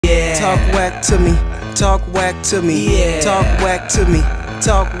Talk whack to me, talk whack to me, talk whack to me,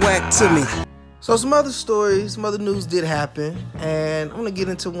 talk whack to me. So some other stories, some other news did happen, and I'm gonna get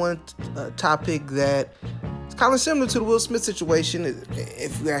into one topic that is kind of similar to the Will Smith situation,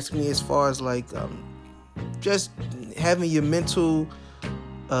 if you ask me, as far as like just having your mental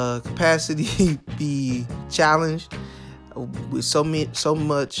capacity be challenged with so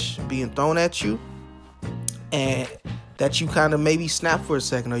much being thrown at you, and that you kind of maybe snap for a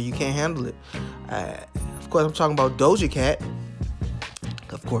second or you can't handle it. Of course, I'm talking about Doja Cat.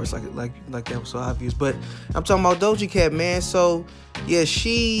 Of course, like that was so obvious, but I'm talking about Doja Cat, man. So yeah,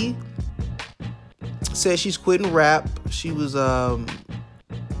 she said she's quitting rap. She was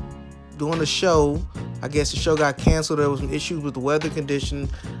doing a show. I guess the show got canceled. There was some issues with the weather condition.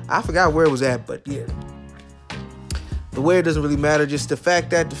 I forgot where it was at, but yeah, the where doesn't really matter. Just the fact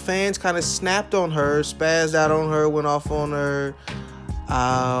that the fans kind of snapped on her, spazzed out on her, went off on her,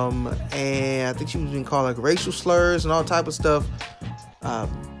 and I think she was being called like racial slurs and all type of stuff.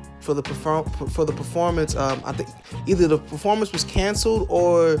 For the performance, I think either the performance was canceled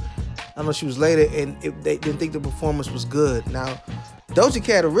or I don't know, she was later and they didn't think the performance was good. Now, Doja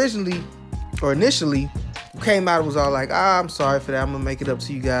Cat initially came out and was all like, I'm sorry for that, I'm gonna make it up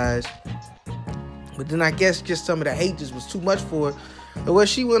to you guys. But then I guess just some of the hate just was too much for her. And where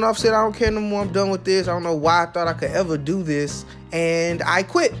she went off, said, I don't care no more, I'm done with this. I don't know why I thought I could ever do this, and I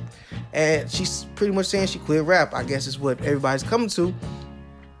quit. And she's pretty much saying she quit rap. I guess is what everybody's coming to.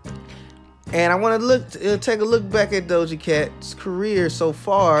 And I want to take a look back at Doja Cat's career so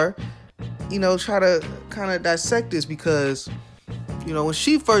far. You know, try to kind of dissect this because, you know, when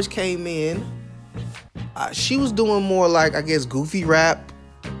she first came in, she was doing more like, I guess, goofy rap,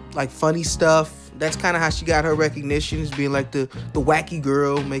 like funny stuff. That's kind of how she got her recognition, as being like the wacky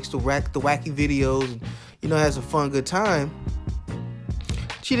girl, makes the wacky videos, and, you know, has a fun, good time.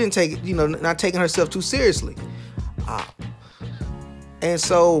 She didn't take it, you know, not taking herself too seriously. And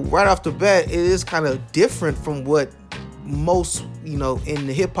so right off the bat, it is kind of different from what most, you know, in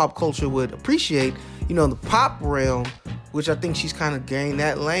the hip hop culture would appreciate. You know, in the pop realm, which I think she's kind of gained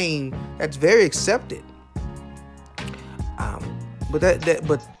that lane, that's very accepted. But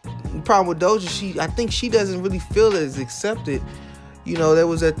the problem with Doja, I think she doesn't really feel as accepted. You know, there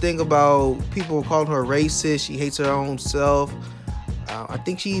was that thing about people were calling her racist. She hates her own self. I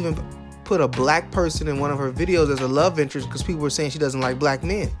think she even put a black person in one of her videos as a love interest because people were saying she doesn't like black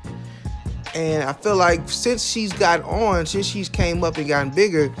men. And I feel like since she's came up and gotten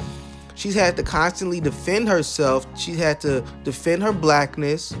bigger, she's had to constantly defend herself. She's had to defend her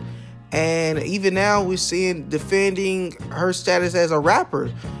blackness. And even now we're seeing defending her status as a rapper,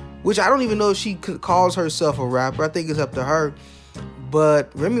 which I don't even know if she calls herself a rapper. I think it's up to her.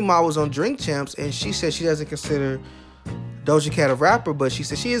 But Remy Ma was on Drink Champs and she said she doesn't consider Doja Cat a rapper, but she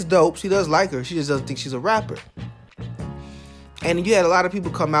said she is dope. She does like her. She just doesn't think she's a rapper. And you had a lot of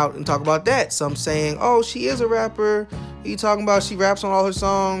people come out and talk about that. Some saying, oh, she is a rapper. You talking about she raps on all her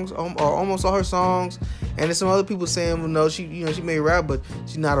songs, or almost all her songs. And then some other people saying, well, no, she may rap, but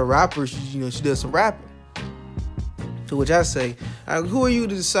she's not a rapper. She does some rapping. To which I say, who are you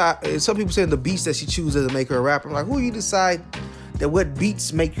to decide? Some people saying the beats that she chooses to make her a rapper. I'm like, who are you to decide that what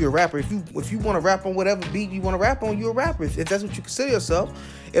beats make you a rapper? If you want to rap on whatever beat you want to rap on, you're a rapper. If that's what you consider yourself.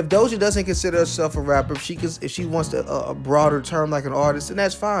 If Doja doesn't consider herself a rapper, if she wants a broader term like an artist, then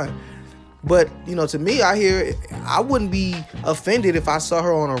that's fine. But you know, to me, I wouldn't be offended if I saw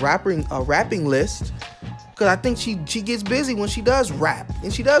her on a rapping list, because I think she gets busy when she does rap,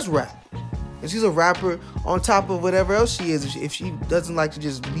 and she does rap. And she's a rapper on top of whatever else she is. If she doesn't like to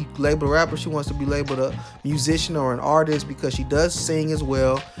just be labeled a rapper, she wants to be labeled a musician or an artist because she does sing as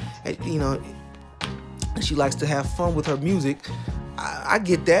well. And, you know, she likes to have fun with her music. I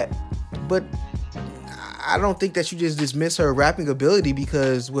get that. But I don't think that you just dismiss her rapping ability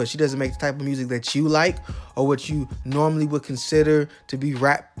because, she doesn't make the type of music that you like or what you normally would consider to be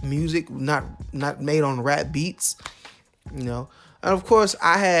rap music, not made on rap beats, you know. And of course,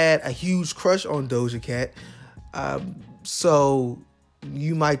 I had a huge crush on Doja Cat. So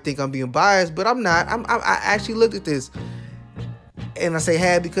you might think I'm being biased, but I'm not. I actually looked at this, and I say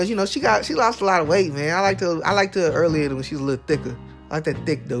had because, you know, she lost a lot of weight, man. I liked her earlier when she was a little thicker. I like that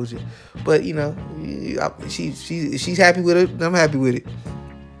thick Doja. But, you know, she's happy with it. I'm happy with it.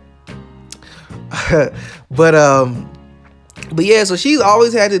 But yeah, so she's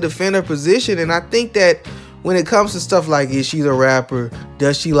always had to defend her position, and I think that when it comes to stuff like, is she a rapper?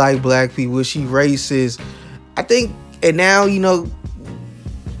 Does she like black people? Is she racist? I think, and now, you know,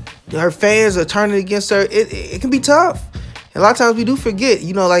 her fans are turning against her. It can be tough. And a lot of times we do forget,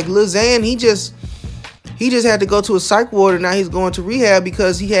 you know, like Lil Xan, he just had to go to a psych ward, and now he's going to rehab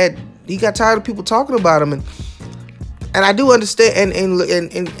because he had he got tired of people talking about him, and I do understand. And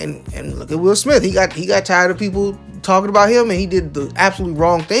look at Will Smith. He got tired of people talking about him, and he did the absolutely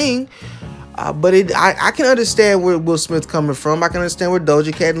wrong thing. But I can understand where Will Smith coming from. I can understand where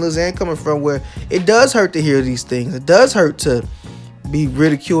Doja Cat and Lizanne coming from, where it does hurt to hear these things. It does hurt to be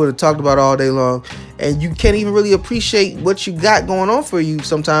ridiculed and talked about all day long, and you can't even really appreciate what you got going on for you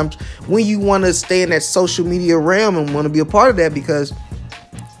sometimes when you want to stay in that social media realm and want to be a part of that, because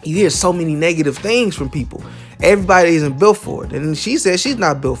you hear so many negative things from people. Everybody isn't built for it, and she says she's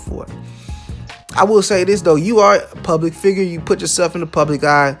not built for it. I will say this though, you are a public figure, you put yourself in the public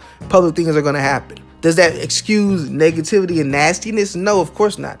eye, public things are going to happen. Does that excuse negativity and nastiness? No, of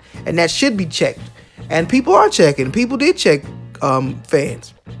course not. And that should be checked. And people are checking. People did check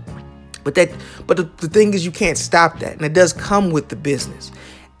fans. But the thing is, you can't stop that. And it does come with the business.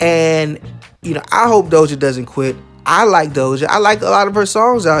 And, you know, I hope Doja doesn't quit. I like Doja. I like a lot of her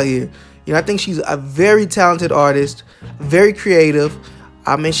songs out here. You know, I think she's a very talented artist, very creative.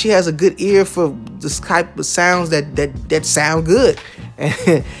 I mean, she has a good ear for this type of sounds that sound good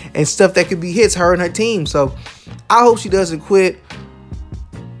and stuff that could be hits, her and her team. So I hope she doesn't quit.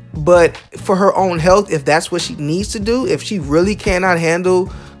 But for her own health, if that's what she needs to do, if she really cannot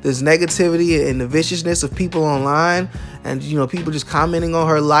handle this negativity and the viciousness of people online and, you know, people just commenting on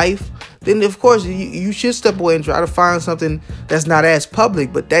her life, then of course you should step away and try to find something that's not as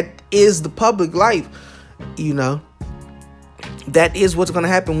public. But that is the public life, you know. That is what's going to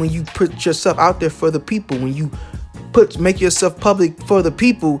happen when you put yourself out there for the people. When you make yourself public for the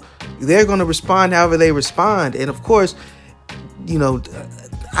people, they're going to respond however they respond. And of course, you know,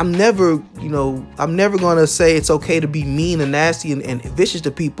 I'm never going to say it's okay to be mean and nasty and vicious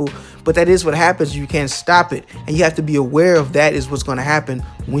to people, but that is what happens. You can't stop it. And you have to be aware of that is what's going to happen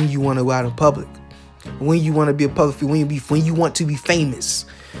when you want to go out in public, when you want to be a public figure, when you want to be famous.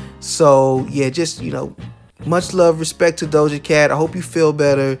 So yeah, just, you know, much love, respect to Doja Cat. I hope you feel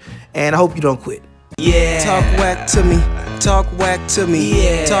better, and I hope you don't quit. Yeah. Talk whack to me. Talk whack to me.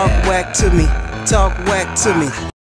 Yeah. Talk whack to me. Talk whack to me.